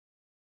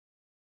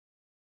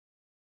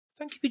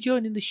Thank you for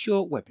joining this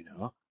short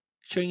webinar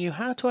showing you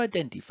how to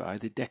identify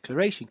the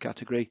declaration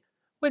category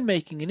when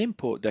making an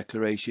import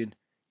declaration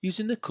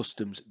using the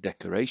Customs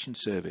Declaration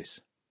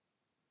Service.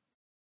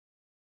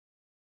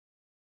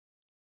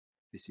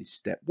 This is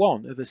step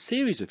 1 of a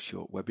series of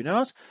short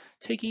webinars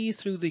taking you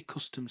through the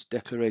Customs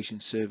Declaration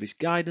Service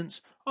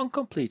guidance on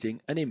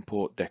completing an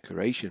import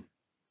declaration.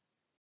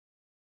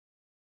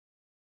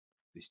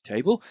 This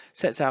table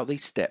sets out the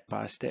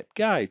step-by-step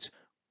guides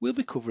we'll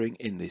be covering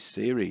in this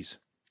series.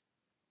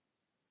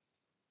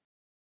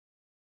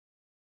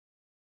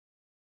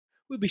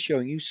 We'll be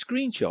showing you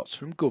screenshots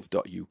from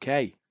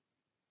gov.uk.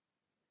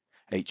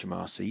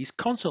 HMRC is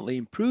constantly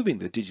improving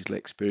the digital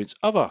experience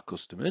of our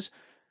customers,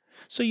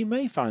 so you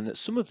may find that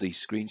some of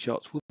these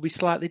screenshots will be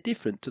slightly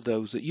different to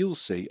those that you'll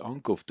see on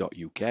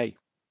gov.uk.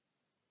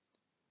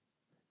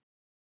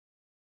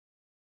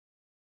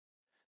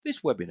 This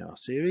webinar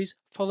series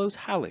follows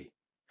Hallie,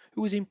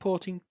 who is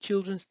importing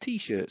children's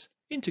t-shirts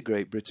into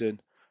Great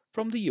Britain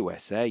from the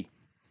USA.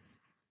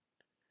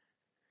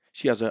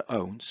 She has her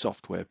own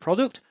software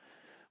product,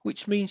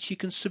 which means she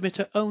can submit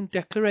her own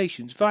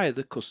declarations via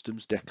the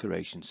Customs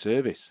Declaration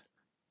Service.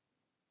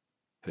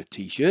 Her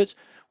t-shirts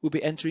will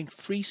be entering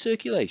free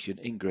circulation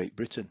in Great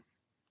Britain.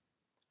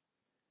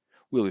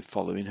 We'll be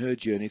following her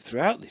journey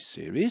throughout this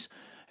series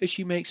as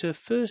she makes her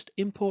first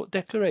import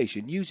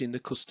declaration using the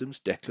Customs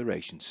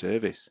Declaration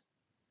Service.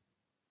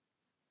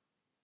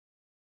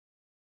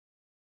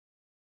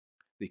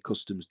 The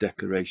Customs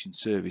Declaration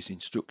Service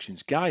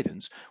Instructions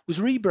Guidance was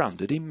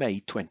rebranded in May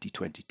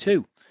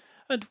 2022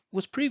 and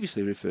was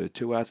previously referred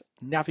to as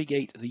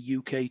Navigate the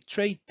UK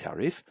Trade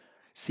Tariff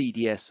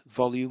CDS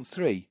Volume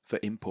 3 for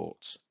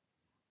imports.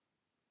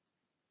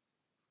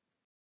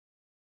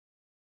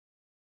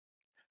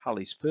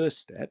 Hallie's first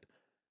step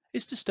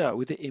is to start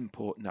with the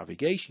Import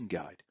Navigation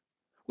Guide,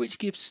 which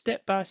gives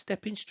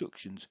step-by-step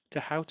instructions to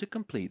how to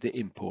complete the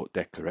import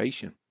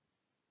declaration.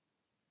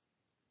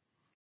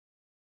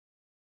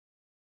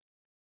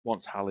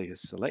 Once Hallie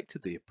has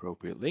selected the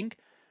appropriate link,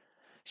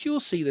 she will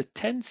see the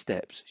 10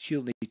 steps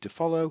she'll need to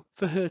follow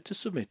for her to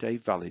submit a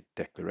valid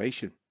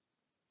declaration.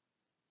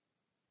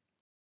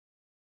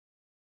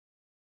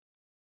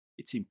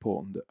 It's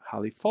important that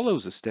Hallie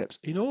follows the steps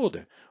in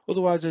order,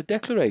 otherwise her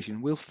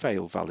declaration will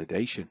fail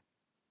validation.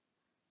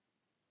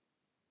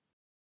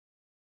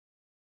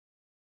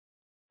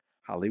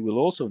 Hallie will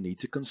also need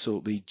to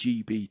consult the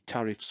GB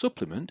Tariff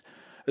Supplement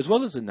as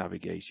well as the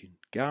Navigation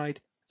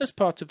Guide as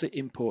part of the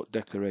import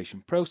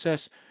declaration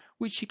process,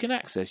 which she can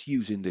access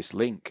using this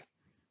link.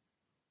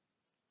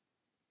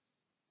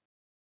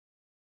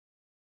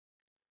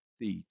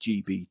 The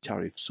GB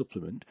Tariff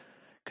Supplement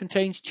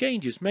contains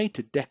changes made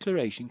to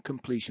declaration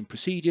completion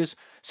procedures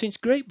since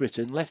Great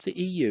Britain left the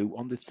EU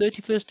on the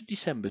 31st of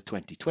December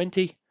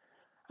 2020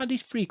 and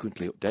is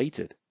frequently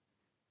updated.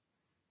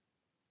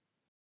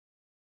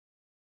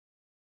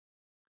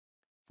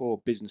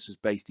 For businesses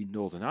based in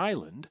Northern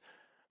Ireland,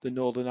 the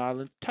Northern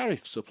Ireland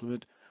Tariff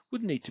Supplement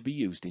would need to be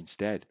used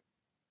instead.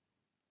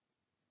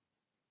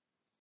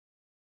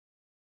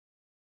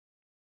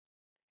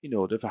 In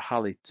order for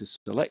Hallie to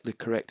select the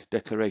correct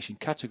declaration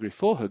category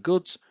for her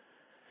goods,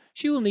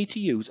 she will need to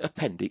use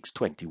Appendix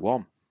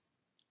 21.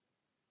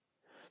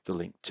 The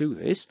link to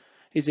this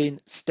is in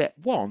Step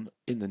 1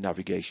 in the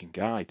Navigation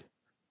Guide.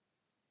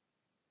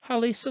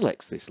 Hallie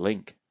selects this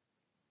link.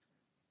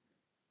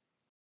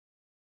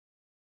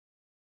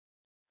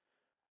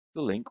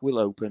 The link will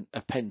open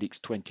Appendix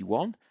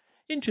 21,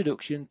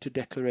 Introduction to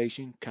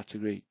Declaration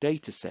Category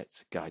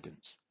Datasets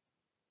Guidance.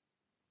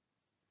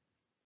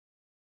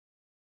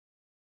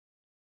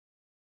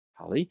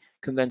 Hallie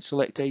can then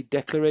select a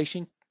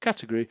declaration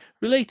category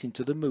relating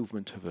to the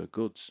movement of her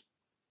goods.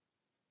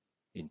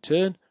 In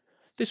turn,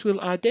 this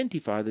will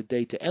identify the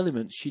data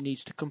elements she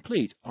needs to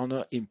complete on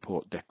her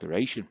import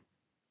declaration.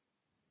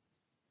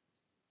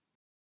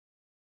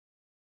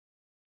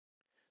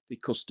 The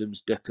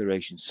Customs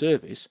Declaration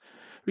Service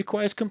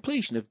requires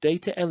completion of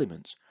data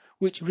elements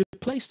which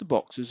replace the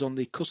boxes on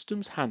the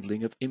Customs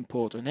Handling of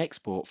Import and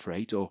Export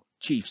Freight or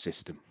CHIEF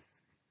system.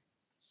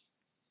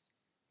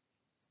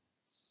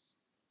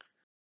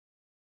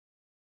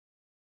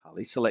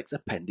 Hallie selects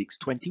Appendix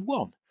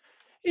 21,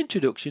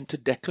 Introduction to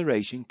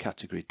Declaration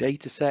Category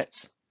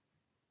Datasets,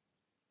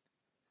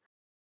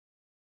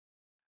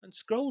 and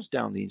scrolls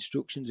down the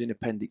instructions in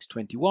Appendix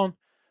 21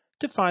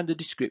 to find the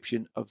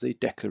description of the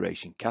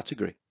declaration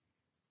category.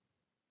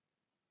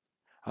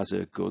 As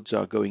her goods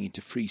are going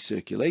into free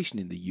circulation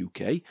in the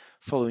UK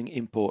following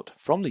import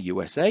from the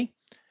USA,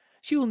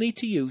 she will need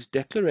to use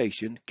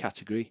Declaration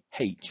Category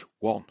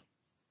H1.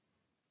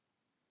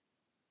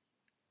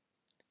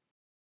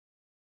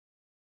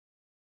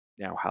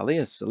 Now Hallie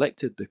has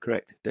selected the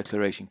correct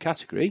declaration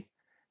category,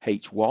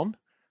 H1,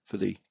 for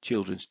the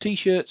children's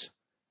t-shirts.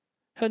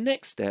 Her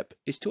next step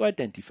is to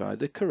identify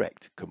the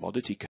correct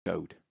commodity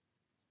code.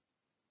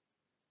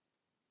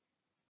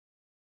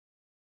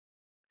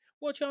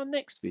 Watch our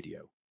next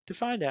video to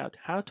find out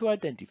how to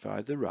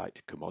identify the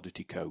right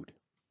commodity code.